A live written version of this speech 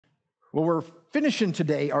Well, we're finishing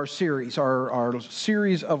today our series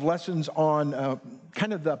of lessons on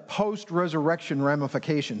kind of the post-resurrection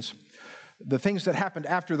ramifications, the things that happened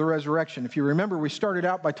after the resurrection. If you remember, we started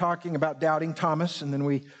out by talking about doubting Thomas, and then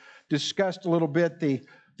we discussed a little bit the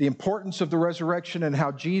importance of the resurrection and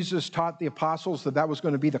how Jesus taught the apostles that was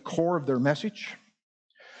going to be the core of their message.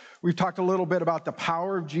 We've talked a little bit about the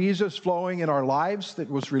power of Jesus flowing in our lives that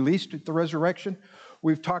was released at the resurrection.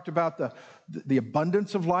 We've talked about the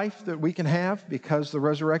abundance of life that we can have because the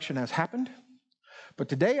resurrection has happened. But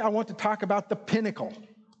today I want to talk about the pinnacle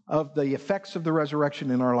of the effects of the resurrection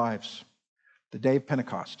in our lives, the day of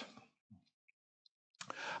Pentecost.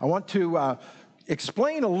 I want to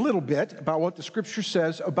explain a little bit about what the Scripture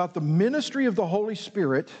says about the ministry of the Holy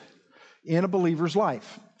Spirit in a believer's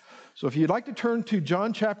life. So if you'd like to turn to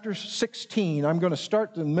John chapter 16, I'm going to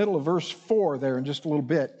start in the middle of verse 4 there in just a little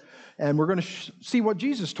bit, and we're going to see what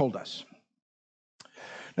Jesus told us.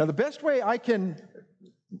 Now, the best way I can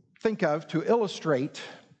think of to illustrate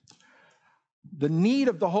the need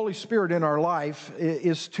of the Holy Spirit in our life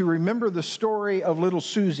is to remember the story of little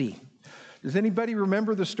Susie. Does anybody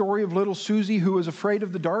remember the story of little Susie who was afraid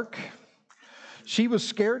of the dark? She was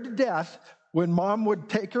scared to death when Mom would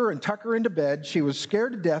take her and tuck her into bed. She was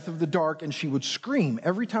scared to death of the dark, and she would scream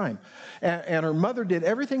every time. And her mother did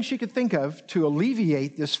everything she could think of to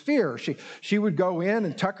alleviate this fear. She would go in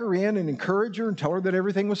and tuck her in and encourage her and tell her that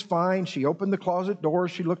everything was fine. She opened the closet door.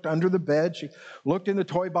 She looked under the bed. She looked in the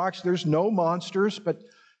toy box. There's no monsters, but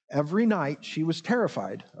every night she was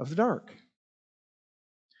terrified of the dark.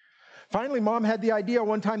 Finally, Mom had the idea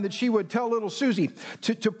one time that she would tell little Susie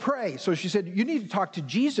to pray. So she said, you need to talk to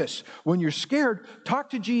Jesus. When you're scared, talk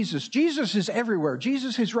to Jesus. Jesus is everywhere.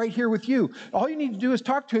 Jesus is right here with you. All you need to do is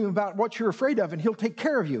talk to him about what you're afraid of, and he'll take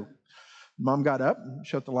care of you. Mom got up, and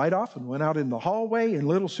shut the light off, and went out in the hallway, and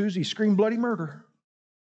little Susie screamed bloody murder.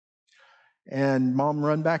 And Mom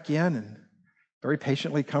ran back in and very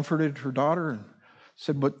patiently comforted her daughter and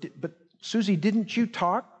said, but Susie, didn't you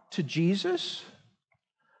talk to Jesus?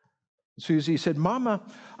 Susie said, Mama,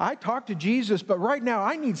 I talked to Jesus, but right now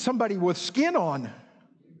I need somebody with skin on.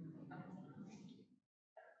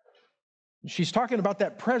 She's talking about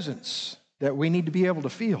that presence that we need to be able to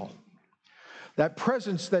feel. That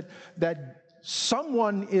presence that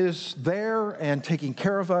someone is there and taking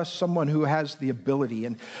care of us, someone who has the ability.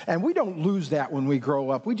 And we don't lose that when we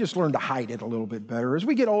grow up. We just learn to hide it a little bit better. As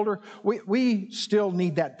we get older, we still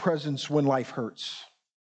need that presence when life hurts.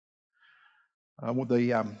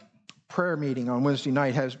 The prayer meeting on Wednesday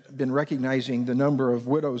night has been recognizing the number of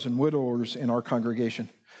widows and widowers in our congregation.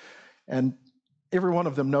 And every one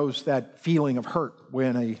of them knows that feeling of hurt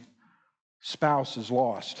when a spouse is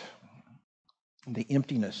lost, and the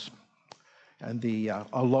emptiness and the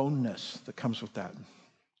aloneness that comes with that.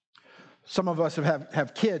 Some of us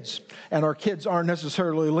have kids, and our kids aren't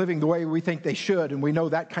necessarily living the way we think they should, and we know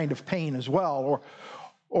that kind of pain as well.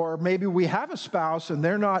 Or maybe we have a spouse and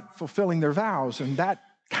they're not fulfilling their vows, and that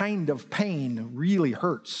kind of pain really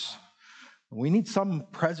hurts. We need some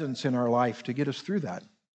presence in our life to get us through that.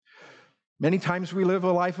 Many times we live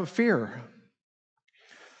a life of fear.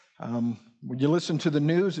 When you listen to the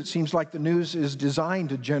news, it seems like the news is designed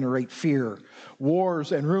to generate fear.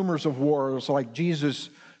 Wars and rumors of wars, like Jesus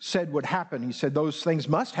said would happen. He said those things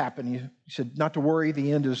must happen. He said not to worry,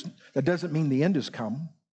 that doesn't mean the end has come.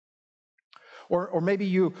 Or maybe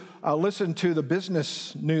you listen to the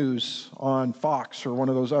business news on Fox or one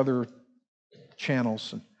of those other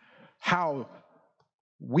channels, and how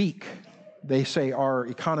weak they say our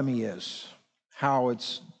economy is, how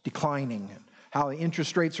it's declining, how the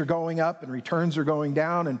interest rates are going up and returns are going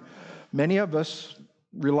down, and many of us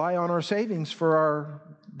rely on our savings for our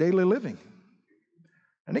daily living.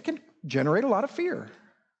 And it can generate a lot of fear.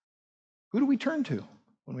 Who do we turn to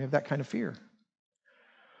when we have that kind of fear?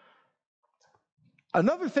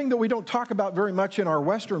 Another thing that we don't talk about very much in our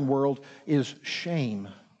Western world is shame.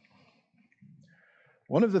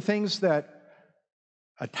 One of the things that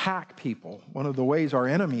attack people, one of the ways our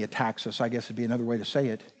enemy attacks us, I guess would be another way to say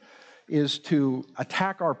it, is to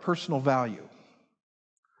attack our personal value.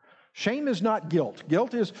 Shame is not guilt.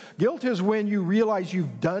 Guilt is when you realize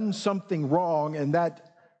you've done something wrong and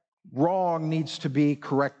that wrong needs to be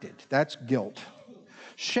corrected. That's guilt.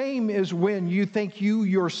 Shame is when you think you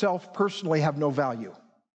yourself personally have no value.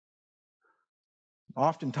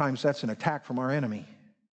 Oftentimes that's an attack from our enemy.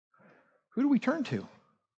 Who do we turn to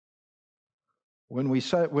when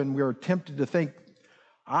we're tempted to think,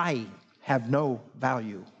 I have no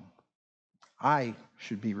value, I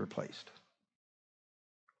should be replaced?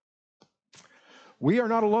 We are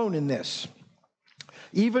not alone in this.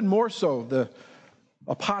 Even more so,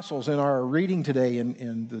 apostles in our reading today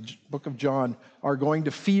in the book of John are going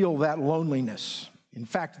to feel that loneliness. In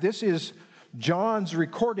fact, this is John's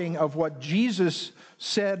recording of what Jesus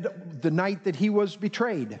said the night that he was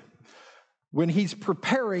betrayed, when he's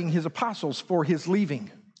preparing his apostles for his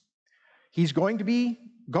leaving. He's going to be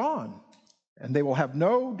gone, and they will have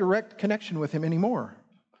no direct connection with him anymore.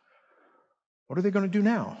 What are they going to do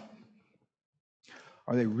now?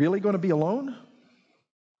 Are they really going to be alone?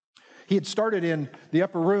 He had started in the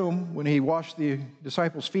upper room when he washed the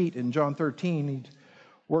disciples' feet in John 13. He'd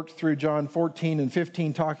worked through John 14 and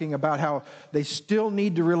 15, talking about how they still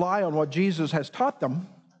need to rely on what Jesus has taught them.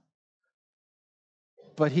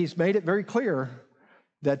 But he's made it very clear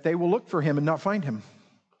that they will look for him and not find him.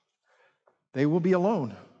 They will be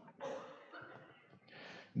alone.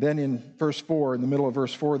 Then in verse 4, in the middle of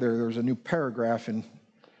verse 4 there's a new paragraph in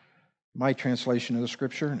my translation of the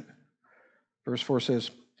scripture. Verse 4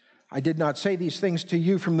 says, I did not say these things to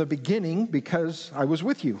you from the beginning because I was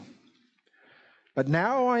with you. But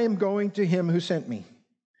now I am going to him who sent me,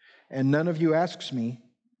 and none of you asks me,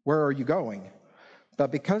 where are you going?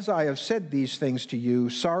 But because I have said these things to you,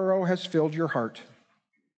 sorrow has filled your heart.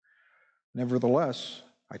 Nevertheless,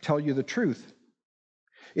 I tell you the truth.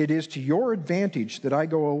 It is to your advantage that I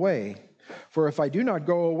go away. For if I do not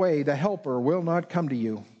go away, the Helper will not come to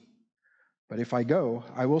you. But if I go,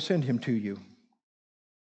 I will send him to you.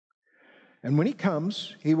 And when he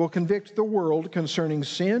comes, he will convict the world concerning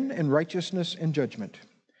sin and righteousness and judgment.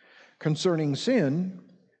 Concerning sin,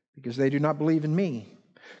 because they do not believe in me.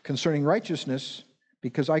 Concerning righteousness,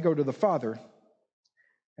 because I go to the Father,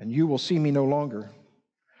 and you will see me no longer.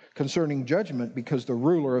 Concerning judgment, because the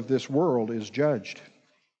ruler of this world is judged.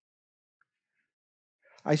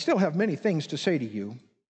 I still have many things to say to you,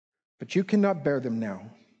 but you cannot bear them now.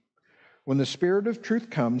 When the Spirit of truth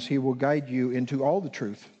comes, he will guide you into all the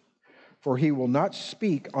truth. For he will not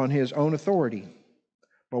speak on his own authority,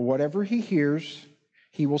 but whatever he hears,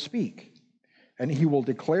 he will speak, and he will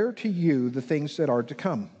declare to you the things that are to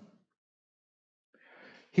come.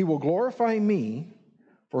 He will glorify me,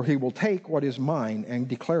 for he will take what is mine and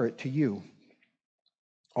declare it to you.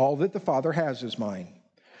 All that the Father has is mine.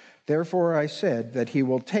 Therefore I said that he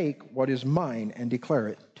will take what is mine and declare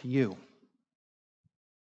it to you.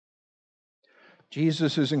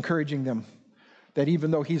 Jesus is encouraging them that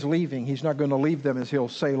even though he's leaving, he's not going to leave them, as he'll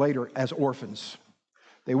say later, as orphans.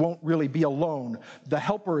 They won't really be alone. The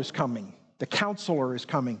Helper is coming. The Counselor is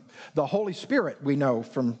coming. The Holy Spirit, we know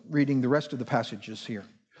from reading the rest of the passages here.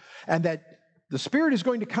 And that the Spirit is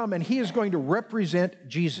going to come and he is going to represent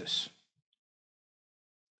Jesus.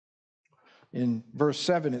 In verse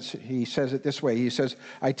 7, he says it this way. He says,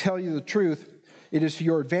 I tell you the truth, it is to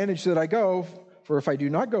your advantage that I go, for if I do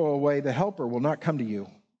not go away, the Helper will not come to you.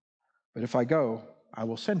 But if I go, I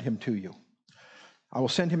will send him to you. I will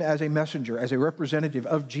send him as a messenger, as a representative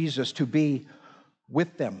of Jesus to be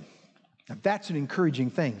with them. Now, that's an encouraging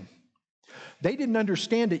thing. They didn't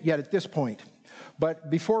understand it yet at this point. But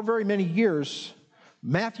before very many years,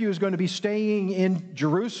 Matthew is going to be staying in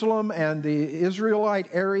Jerusalem and the Israelite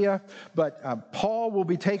area. But Paul will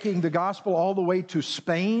be taking the gospel all the way to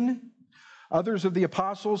Spain. Others of the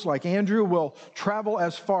apostles, like Andrew, will travel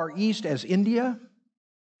as far east as India.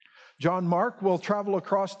 John Mark will travel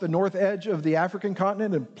across the north edge of the African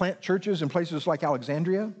continent and plant churches in places like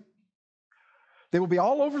Alexandria. They will be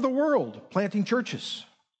all over the world planting churches.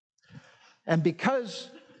 And because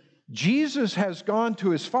Jesus has gone to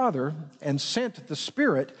his Father and sent the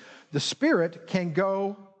Spirit can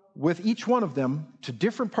go with each one of them to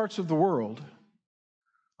different parts of the world,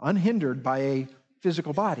 unhindered by a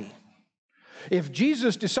physical body. If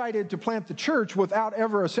Jesus decided to plant the church without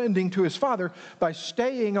ever ascending to his Father, by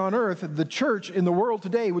staying on earth, the church in the world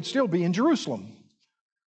today would still be in Jerusalem.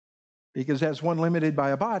 Because as one limited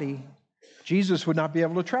by a body, Jesus would not be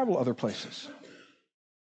able to travel other places.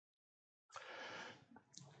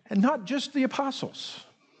 And not just the apostles,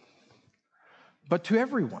 but to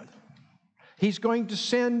everyone. He's going to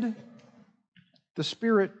send the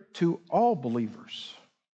Spirit to all believers.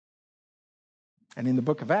 And in the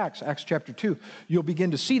book of Acts, Acts chapter 2, you'll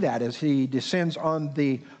begin to see that as he descends on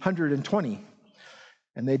the 120.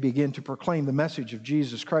 And they begin to proclaim the message of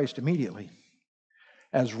Jesus Christ immediately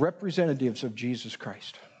as representatives of Jesus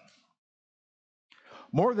Christ.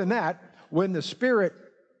 More than that, when the Spirit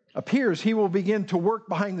appears, he will begin to work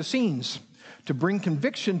behind the scenes to bring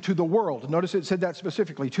conviction to the world. Notice it said that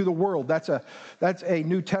specifically, to the world. That's a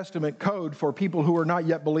New Testament code for people who are not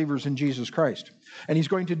yet believers in Jesus Christ. And he's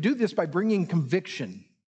going to do this by bringing conviction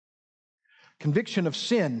of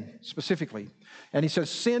sin specifically. And he says,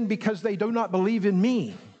 sin because they do not believe in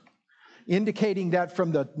me. indicating that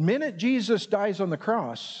from the minute Jesus dies on the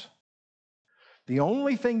cross, the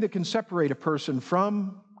only thing that can separate a person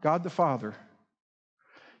from God the Father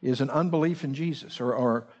is an unbelief in Jesus,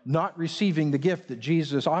 or not receiving the gift that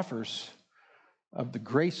Jesus offers of the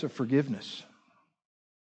grace of forgiveness.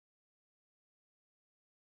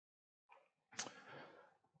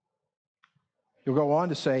 He'll go on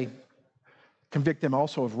to say, convict them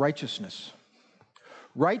also of righteousness.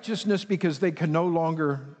 Righteousness because they can no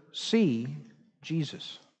longer see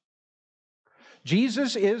Jesus.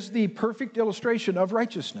 Jesus is the perfect illustration of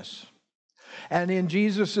righteousness. And in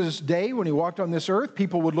Jesus' day, when he walked on this earth,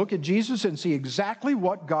 people would look at Jesus and see exactly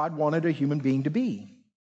what God wanted a human being to be.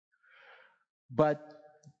 But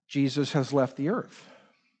Jesus has left the earth.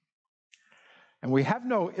 And we have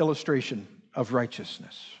no illustration of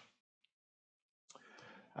righteousness.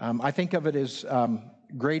 I think of it as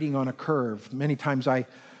grading on a curve. Many times I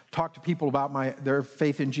talk to people about their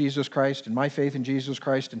faith in Jesus Christ and my faith in Jesus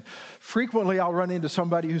Christ, and frequently I'll run into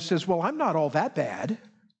somebody who says, well, I'm not all that bad.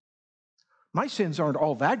 My sins aren't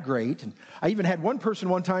all that great. And I even had one person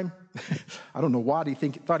one time, I don't know what he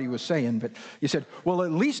thought he was saying, but he said, well,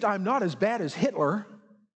 at least I'm not as bad as Hitler.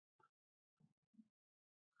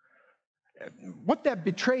 What that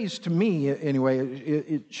betrays to me, anyway,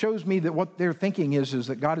 it shows me that what they're thinking is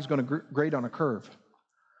that God is going to grade on a curve.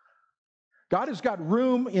 God has got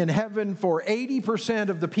room in heaven for 80%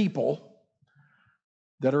 of the people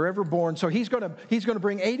that are ever born. So he's going to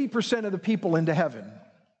bring 80% of the people into heaven.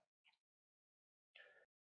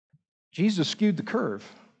 Jesus skewed the curve.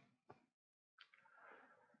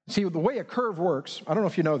 See, the way a curve works, I don't know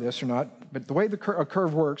if you know this or not, but the way a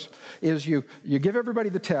curve works is you give everybody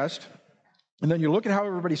the test, and then you look at how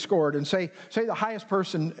everybody scored, and say the highest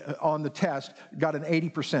person on the test got an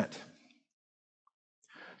 80%.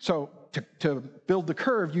 So to build the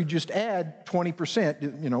curve, you just add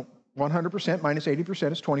 20%, 100% minus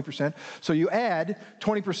 80% is 20%. So you add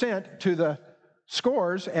 20% to the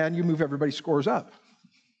scores, and you move everybody's scores up.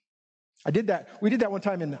 We did that one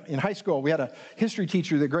time in high school. We had a history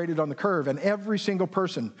teacher that graded on the curve, and every single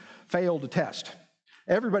person failed a test.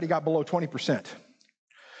 Everybody got below 20%.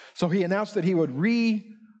 So he announced that he would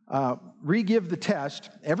re-give the test.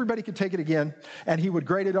 Everybody could take it again, and he would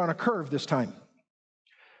grade it on a curve this time.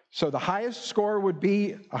 So the highest score would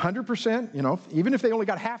be 100%. Even if they only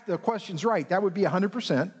got half the questions right, that would be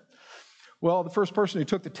 100%. Well, the first person who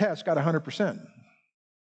took the test got 100%.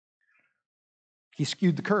 He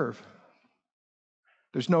skewed the curve.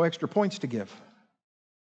 There's no extra points to give.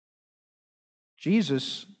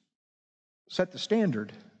 Jesus set the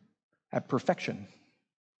standard at perfection.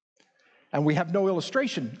 And we have no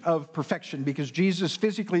illustration of perfection because Jesus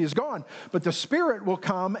physically is gone. But the Spirit will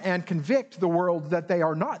come and convict the world that they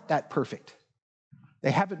are not that perfect.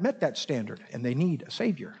 They haven't met that standard, and they need a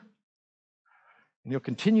Savior. And He'll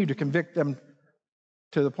continue to convict them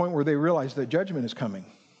to the point where they realize that judgment is coming.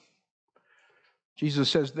 Jesus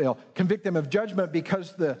says they'll convict them of judgment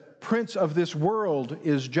because the prince of this world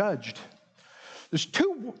is judged. There's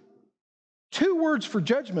two words for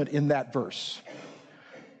judgment in that verse.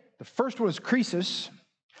 The first one is Chrysos,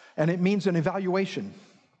 and it means an evaluation.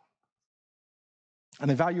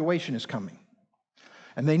 An evaluation is coming.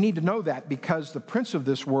 And they need to know that because the prince of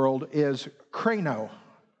this world is kreno.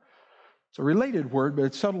 It's a related word, but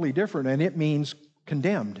it's subtly different, and it means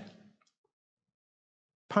condemned,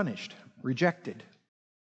 punished, rejected.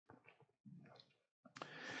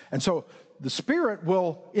 And so the Spirit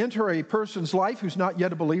will enter a person's life who's not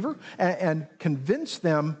yet a believer and convince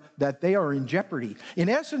them that they are in jeopardy. In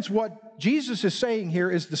essence, what Jesus is saying here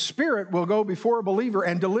is the Spirit will go before a believer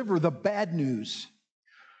and deliver the bad news.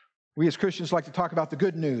 We as Christians like to talk about the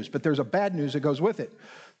good news, but there's a bad news that goes with it.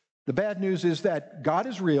 The bad news is that God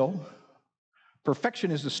is real.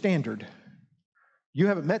 Perfection is the standard. You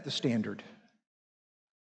haven't met the standard.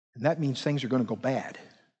 And that means things are going to go bad.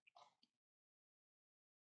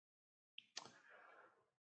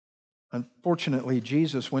 Unfortunately,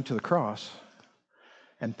 Jesus went to the cross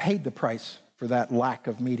and paid the price for that lack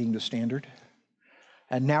of meeting the standard,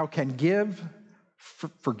 and now can give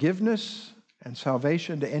forgiveness and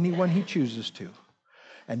salvation to anyone He chooses to.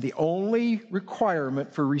 And the only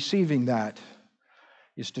requirement for receiving that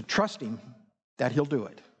is to trust Him that He'll do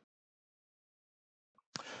it.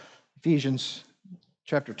 Ephesians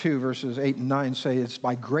chapter 2, verses 8 and 9 say, it's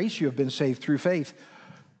by grace you have been saved through faith,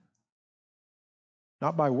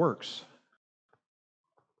 not by works.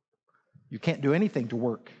 You can't do anything to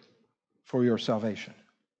work for your salvation.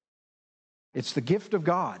 It's the gift of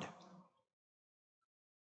God.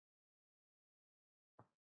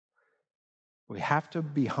 We have to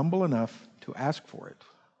be humble enough to ask for it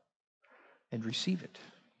and receive it.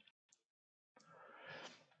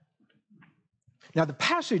 Now, the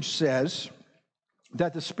passage says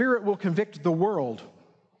that the Spirit will convict the world.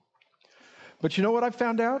 But you know what I've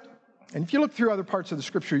found out? And if you look through other parts of the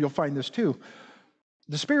Scripture, you'll find this too.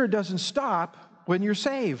 The Spirit doesn't stop when you're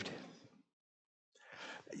saved.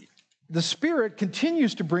 The Spirit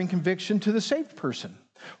continues to bring conviction to the saved person.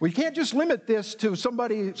 We can't just limit this to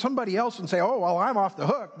somebody else and say, oh, well, I'm off the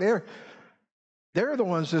hook. They're the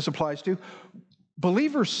ones this applies to.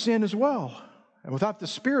 Believers sin as well. And without the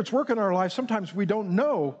Spirit's work in our lives, sometimes we don't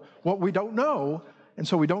know what we don't know, and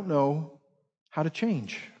so we don't know how to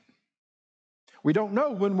change. We don't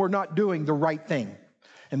know when we're not doing the right thing.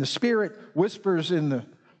 And the Spirit whispers in the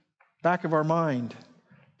back of our mind,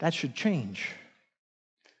 that should change.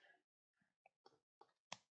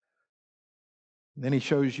 And then he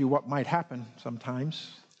shows you what might happen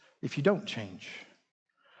sometimes if you don't change.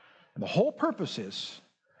 And the whole purpose is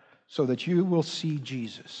so that you will see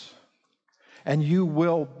Jesus. And you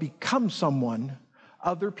will become someone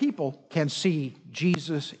other people can see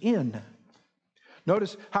Jesus in.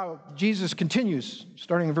 Notice how Jesus continues,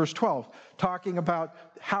 starting in verse 12, talking about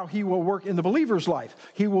how he will work in the believer's life.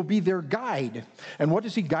 He will be their guide. And what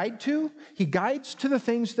does he guide to? He guides to the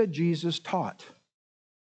things that Jesus taught.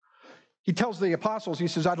 He tells the apostles, he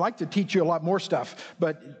says, I'd like to teach you a lot more stuff,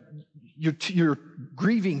 but you're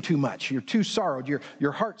grieving too much. You're too sorrowed.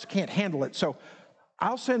 Your hearts can't handle it. So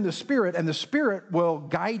I'll send the Spirit, and the Spirit will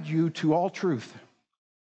guide you to all truth.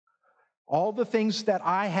 All the things that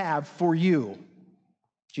I have for you,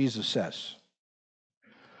 Jesus says.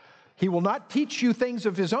 He will not teach you things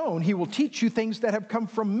of his own. He will teach you things that have come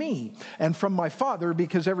from me and from my Father,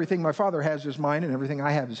 because everything my Father has is mine and everything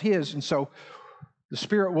I have is his. And so the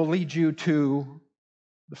Spirit will lead you to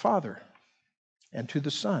the Father and to the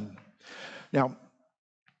Son. Now,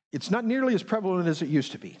 it's not nearly as prevalent as it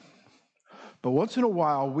used to be. But once in a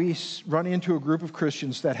while, we run into a group of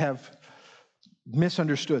Christians that have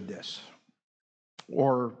misunderstood this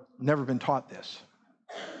or never been taught this.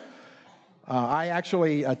 I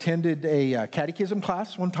actually attended a catechism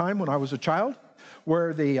class one time when I was a child,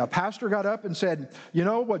 where the pastor got up and said, you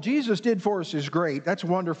know, what Jesus did for us is great. That's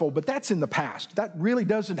wonderful, but that's in the past. That really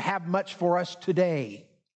doesn't have much for us today.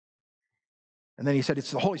 And then he said,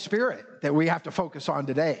 it's the Holy Spirit that we have to focus on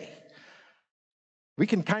today. We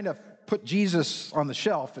can kind of put Jesus on the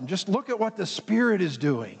shelf and just look at what the Spirit is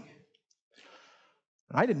doing.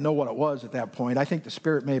 I didn't know what it was at that point. I think the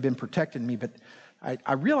Spirit may have been protecting me, but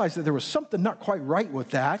I realized that there was something not quite right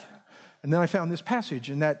with that. And then I found this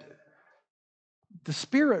passage, and that the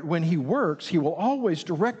Spirit, when he works, he will always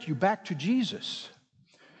direct you back to Jesus.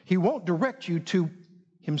 He won't direct you to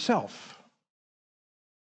himself.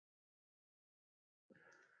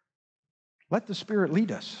 Let the Spirit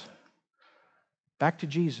lead us back to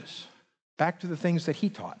Jesus, back to the things that he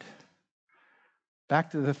taught,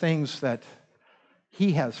 back to the things that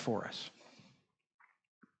he has for us.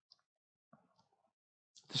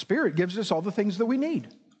 The Spirit gives us all the things that we need.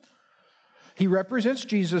 He represents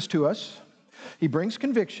Jesus to us. He brings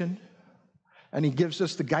conviction, and he gives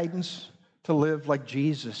us the guidance to live like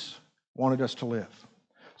Jesus wanted us to live.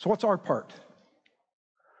 So what's our part?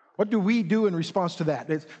 What do we do in response to that?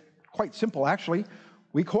 It's quite simple, actually.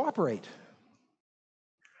 We cooperate.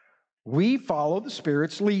 We follow the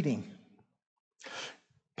Spirit's leading.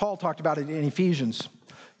 Paul talked about it in Ephesians.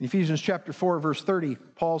 In Ephesians chapter 4, verse 30,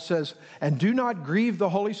 Paul says, and do not grieve the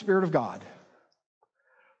Holy Spirit of God,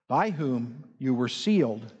 by whom you were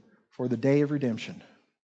sealed for the day of redemption.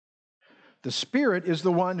 The Spirit is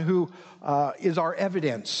the one who is our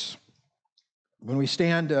evidence. When we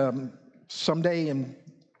stand someday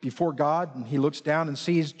before God, and he looks down and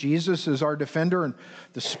sees Jesus as our defender and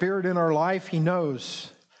the Spirit in our life, he knows,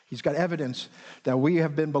 he's got evidence that we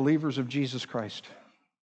have been believers of Jesus Christ.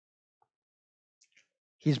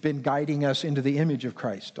 He's been guiding us into the image of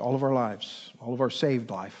Christ all of our lives, all of our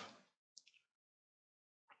saved life.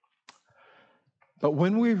 But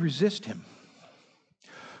when we resist him,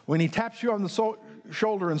 when he taps you on the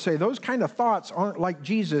shoulder and say, those kind of thoughts aren't like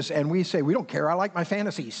Jesus, and we say, we don't care, I like my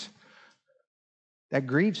fantasies, that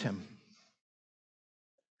grieves him.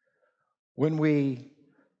 When we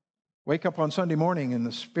wake up on Sunday morning and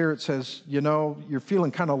the Spirit says, you know, you're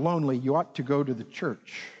feeling kind of lonely, you ought to go to the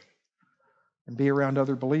church and be around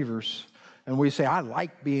other believers. And we say, I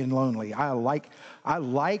like being lonely. I like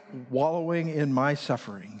wallowing in my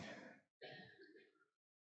suffering.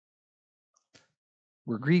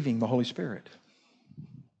 We're grieving the Holy Spirit.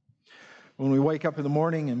 When we wake up in the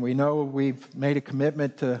morning and we know we've made a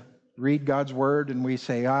commitment to read God's Word and we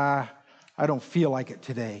say, I don't feel like it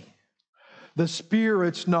today. The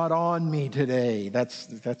Spirit's not on me today.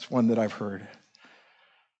 That's one that I've heard.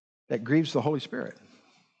 That grieves the Holy Spirit.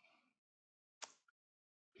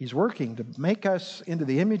 He's working to make us into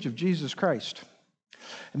the image of Jesus Christ.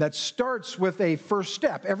 And that starts with a first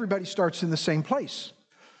step. Everybody starts in the same place.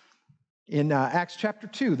 In Acts chapter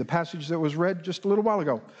 2, the passage that was read just a little while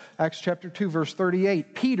ago, Acts chapter 2, verse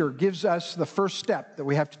 38, Peter gives us the first step that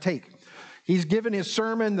we have to take. He's given his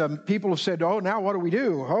sermon. The people have said, oh, now what do we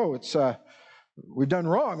do? Oh, we've done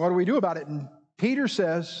wrong. What do we do about it? And Peter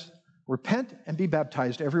says, repent and be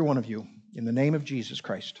baptized, every one of you, in the name of Jesus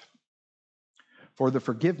Christ, for the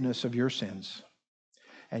forgiveness of your sins,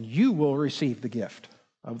 and you will receive the gift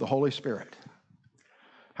of the Holy Spirit.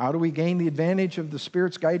 How do we gain the advantage of the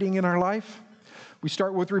Spirit's guiding in our life? We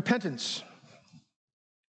start with repentance.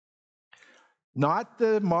 Not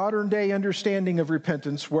the modern day understanding of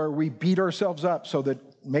repentance where we beat ourselves up so that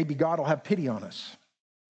maybe God will have pity on us.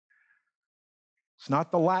 It's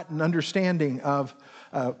not the Latin understanding of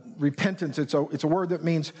repentance. It's a word that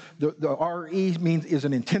means, the R-E means is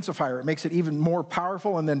an intensifier. It makes it even more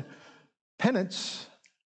powerful. And then penance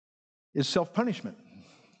is self-punishment.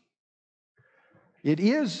 It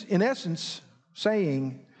is, in essence,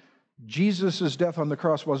 saying Jesus' death on the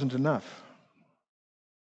cross wasn't enough.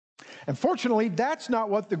 And fortunately, that's not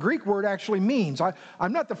what the Greek word actually means.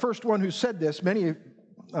 I'm not the first one who said this. Many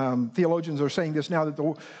theologians are saying this now, that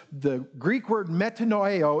the Greek word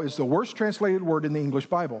metanoeo is the worst translated word in the English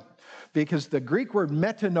Bible, because the Greek word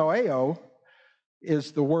metanoeo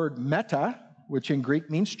is the word meta, which in Greek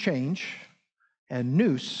means change, and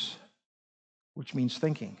nous, which means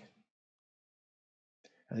thinking.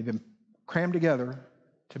 And they've been crammed together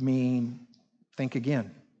to mean think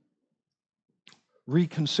again.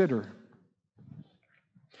 Reconsider.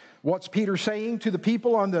 What's Peter saying to the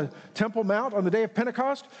people on the Temple Mount on the day of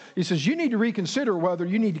Pentecost? He says, you need to reconsider whether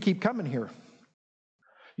you need to keep coming here.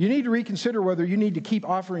 You need to reconsider whether you need to keep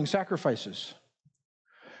offering sacrifices.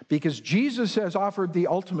 Because Jesus has offered the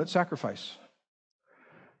ultimate sacrifice.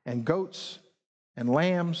 And goats and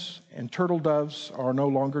lambs and turtle doves are no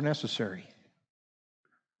longer necessary.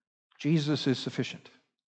 Jesus is sufficient.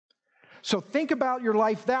 So think about your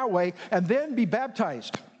life that way and then be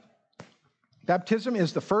baptized. Baptism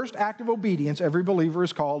is the first act of obedience every believer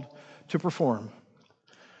is called to perform.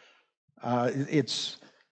 It's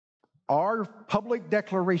our public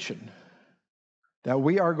declaration that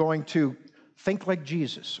we are going to think like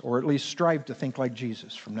Jesus, or at least strive to think like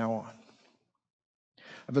Jesus from now on. I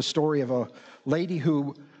have a story of a lady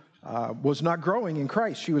who was not growing in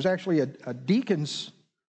Christ. She was actually a deacon's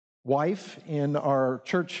wife in our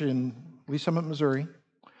church in Lee Summit, Missouri.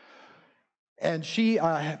 And she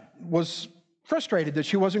was frustrated that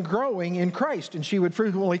she wasn't growing in Christ. And she would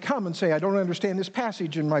frequently come and say, I don't understand this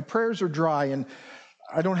passage, and my prayers are dry, and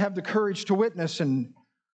I don't have the courage to witness. And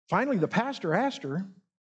finally, the pastor asked her,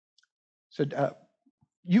 said,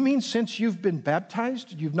 you mean since you've been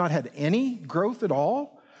baptized, you've not had any growth at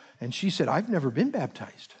all? And she said, I've never been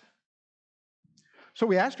baptized. So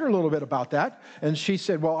we asked her a little bit about that, and she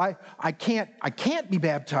said, well, I can't be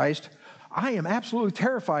baptized. I am absolutely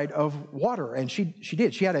terrified of water. And she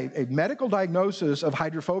did. She had a medical diagnosis of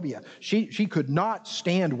hydrophobia. She could not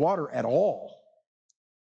stand water at all.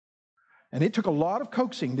 And it took a lot of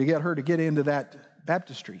coaxing to get her to get into that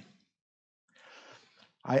baptistry.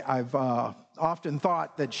 I've often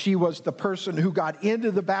thought that she was the person who got into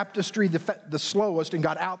the baptistry the slowest and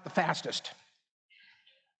got out the fastest.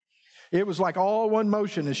 It was like all one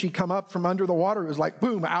motion. As she come up from under the water, it was like,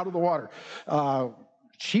 boom, out of the water.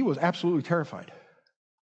 She was absolutely terrified.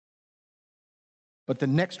 But the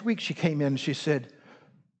next week she came in and she said,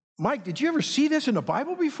 Mike, did you ever see this in the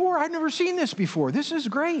Bible before? I've never seen this before. This is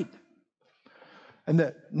great. And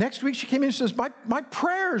the next week she came in and says, my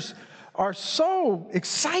prayers are so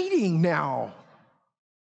exciting now.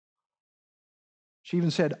 She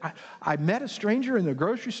even said, I met a stranger in the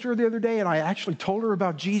grocery store the other day, and I actually told her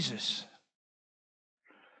about Jesus.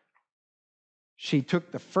 She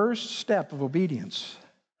took the first step of obedience,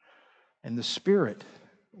 and the Spirit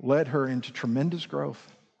led her into tremendous growth.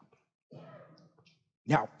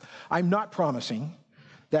 Now, I'm not promising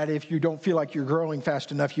that if you don't feel like you're growing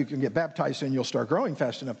fast enough, you can get baptized and you'll start growing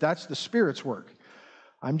fast enough. That's the Spirit's work.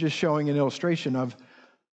 I'm just showing an illustration of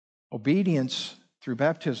obedience through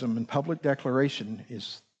baptism and public declaration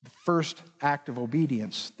is the first act of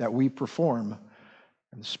obedience that we perform,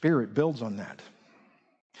 and the Spirit builds on that.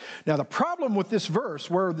 Now, the problem with this verse,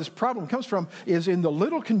 where this problem comes from, is in the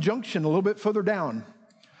little conjunction a little bit further down.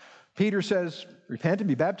 Peter says, repent and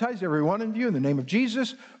be baptized, every one of you, in the name of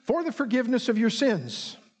Jesus, for the forgiveness of your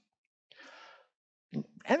sins.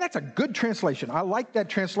 And that's a good translation. I like that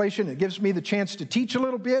translation. It gives me the chance to teach a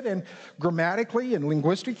little bit, and grammatically and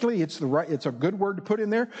linguistically, it's a good word to put in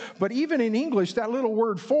there. But even in English, that little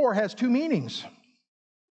word for has two meanings.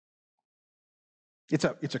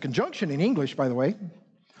 It's a conjunction in English, by the way.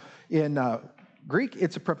 In Greek,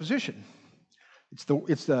 it's a preposition. It's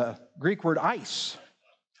the Greek word eis,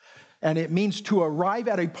 and it means to arrive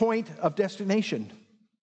at a point of destination.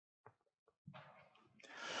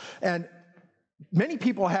 And many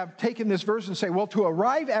people have taken this verse and say, well, to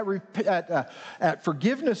arrive at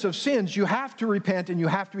forgiveness of sins, you have to repent and you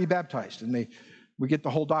have to be baptized. And we get the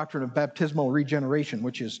whole doctrine of baptismal regeneration,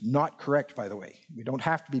 which is not correct, by the way. We don't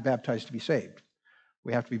have to be baptized to be saved.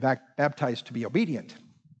 We have to be baptized to be obedient.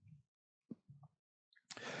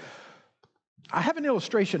 I have an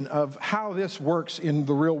illustration of how this works in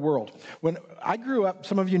the real world. When I grew up,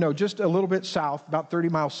 some of you know, just a little bit south, about 30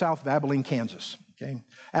 miles south of Abilene, Kansas. Okay?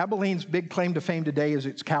 Abilene's big claim to fame today is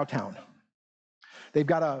its cow town. They've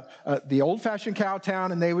got the old-fashioned cow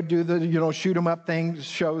town, and they would do the shoot 'em up things,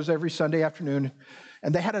 shows every Sunday afternoon.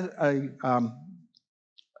 And they had a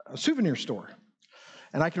souvenir store.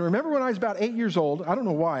 And I can remember when I was about 8 years old. I don't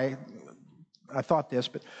know why I thought this,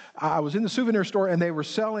 but I was in the souvenir store, and they were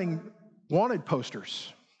selling wanted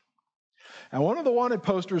posters. And one of the wanted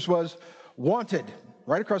posters was wanted,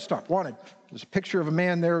 right across the top, wanted. There's a picture of a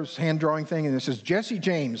man there, his hand-drawing thing, and it says, Jesse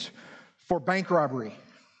James for bank robbery.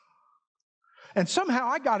 And somehow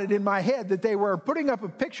I got it in my head that they were putting up a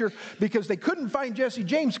picture because they couldn't find Jesse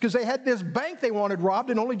James because they had this bank they wanted robbed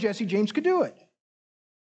and only Jesse James could do it.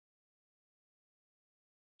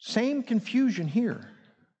 Same confusion here.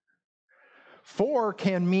 For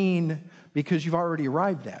can mean because you've already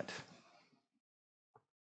arrived at.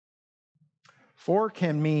 For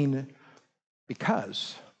can mean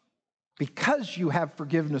because you have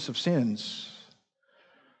forgiveness of sins,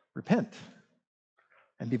 repent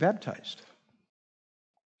and be baptized.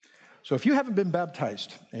 So if you haven't been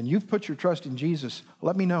baptized and you've put your trust in Jesus,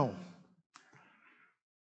 let me know.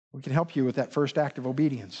 We can help you with that first act of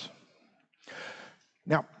obedience.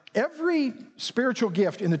 Now, every spiritual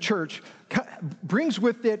gift in the church brings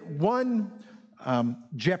with it one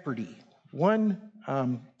jeopardy, one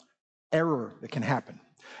error that can happen.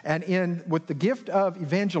 And with the gift of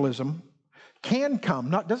evangelism can come,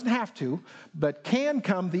 doesn't have to, but can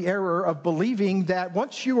come the error of believing that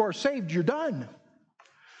once you are saved, you're done.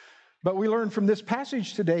 But we learn from this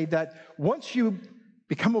passage today that once you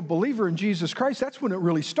become a believer in Jesus Christ, that's when it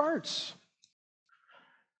really starts.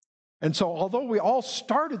 And so although we all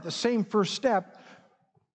start at the same first step,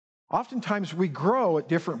 oftentimes we grow at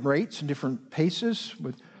different rates and different paces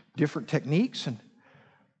with different techniques, and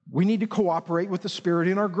we need to cooperate with the Spirit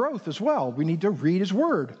in our growth as well. We need to read His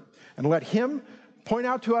Word and let Him point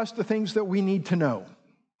out to us the things that we need to know.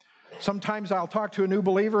 Sometimes I'll talk to a new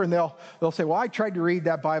believer and they'll say, well, I tried to read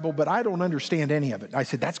that Bible, but I don't understand any of it. I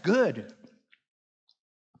said, that's good.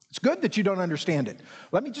 It's good that you don't understand it.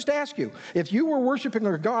 Let me just ask you, if you were worshiping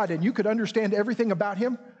a God and you could understand everything about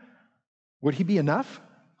Him, would He be enough?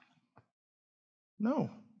 No.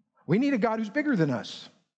 We need a God who's bigger than us.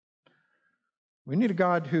 We need a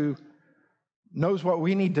God who knows what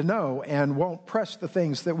we need to know and won't press the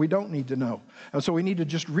things that we don't need to know. And so we need to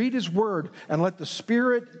just read His Word and let the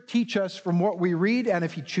Spirit teach us from what we read. And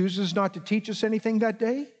if He chooses not to teach us anything that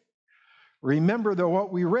day, remember that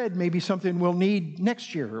what we read may be something we'll need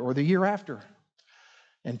next year or the year after.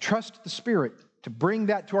 And trust the Spirit to bring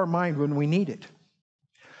that to our mind when we need it.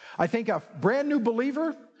 I think a brand new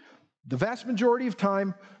believer, the vast majority of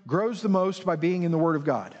time, grows the most by being in the Word of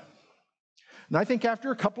God. And I think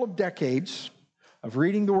after a couple of decades of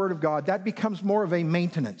reading the Word of God, that becomes more of a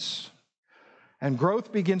maintenance. And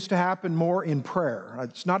growth begins to happen more in prayer.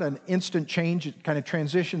 It's not an instant change. It kind of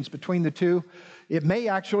transitions between the two. It may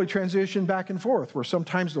actually transition back and forth, where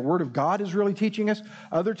sometimes the Word of God is really teaching us.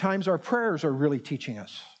 Other times our prayers are really teaching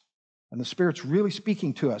us. And the Spirit's really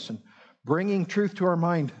speaking to us and bringing truth to our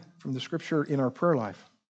mind from the Scripture in our prayer life.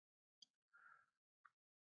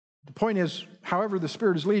 The point is, however the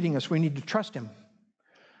Spirit is leading us, we need to trust Him,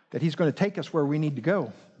 that He's going to take us where we need to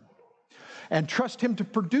go. And trust Him to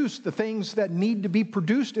produce the things that need to be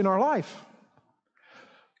produced in our life.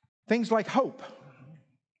 Things like hope,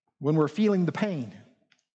 when we're feeling the pain.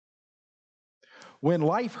 When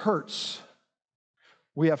life hurts,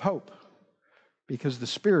 we have hope, because the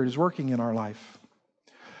Spirit is working in our life.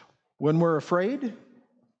 When we're afraid,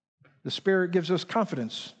 the Spirit gives us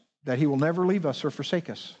confidence that He will never leave us or forsake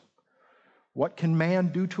us. What can man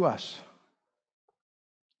do to us?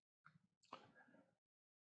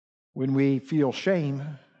 When we feel shame,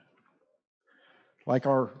 like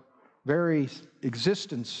our very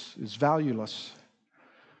existence is valueless,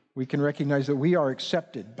 we can recognize that we are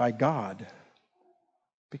accepted by God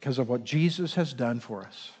because of what Jesus has done for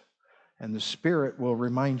us. And the Spirit will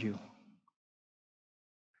remind you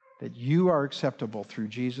that you are acceptable through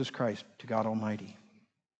Jesus Christ to God Almighty.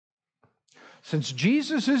 Since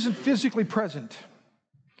Jesus isn't physically present,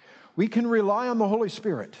 we can rely on the Holy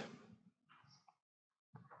Spirit.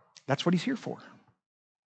 That's what He's here for.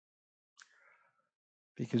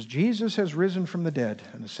 Because Jesus has risen from the dead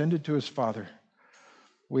and ascended to His Father,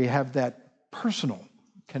 we have that personal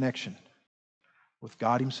connection with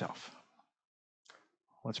God Himself.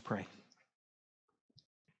 Let's pray.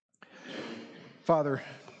 Father,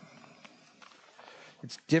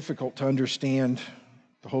 it's difficult to understand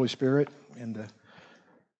the Holy Spirit and the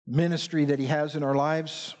ministry that He has in our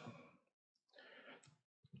lives.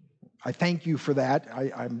 I thank You for that.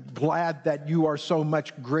 I'm glad that You are so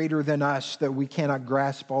much greater than us that we cannot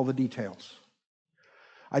grasp all the details.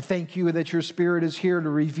 I thank You that Your Spirit is here to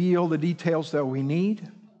reveal the details that we need,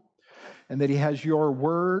 and that He has Your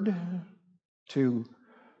Word to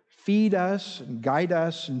feed us and guide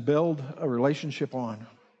us and build a relationship on.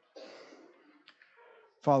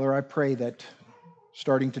 Father, I pray that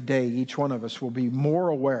starting today, each one of us will be more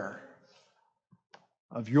aware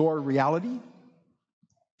of Your reality.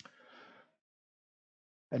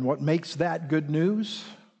 And what makes that good news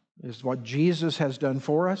is what Jesus has done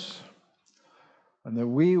for us, and that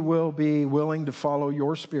we will be willing to follow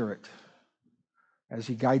Your Spirit as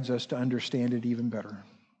He guides us to understand it even better.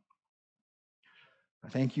 I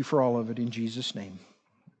thank You for all of it in Jesus' name.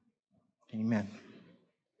 Amen.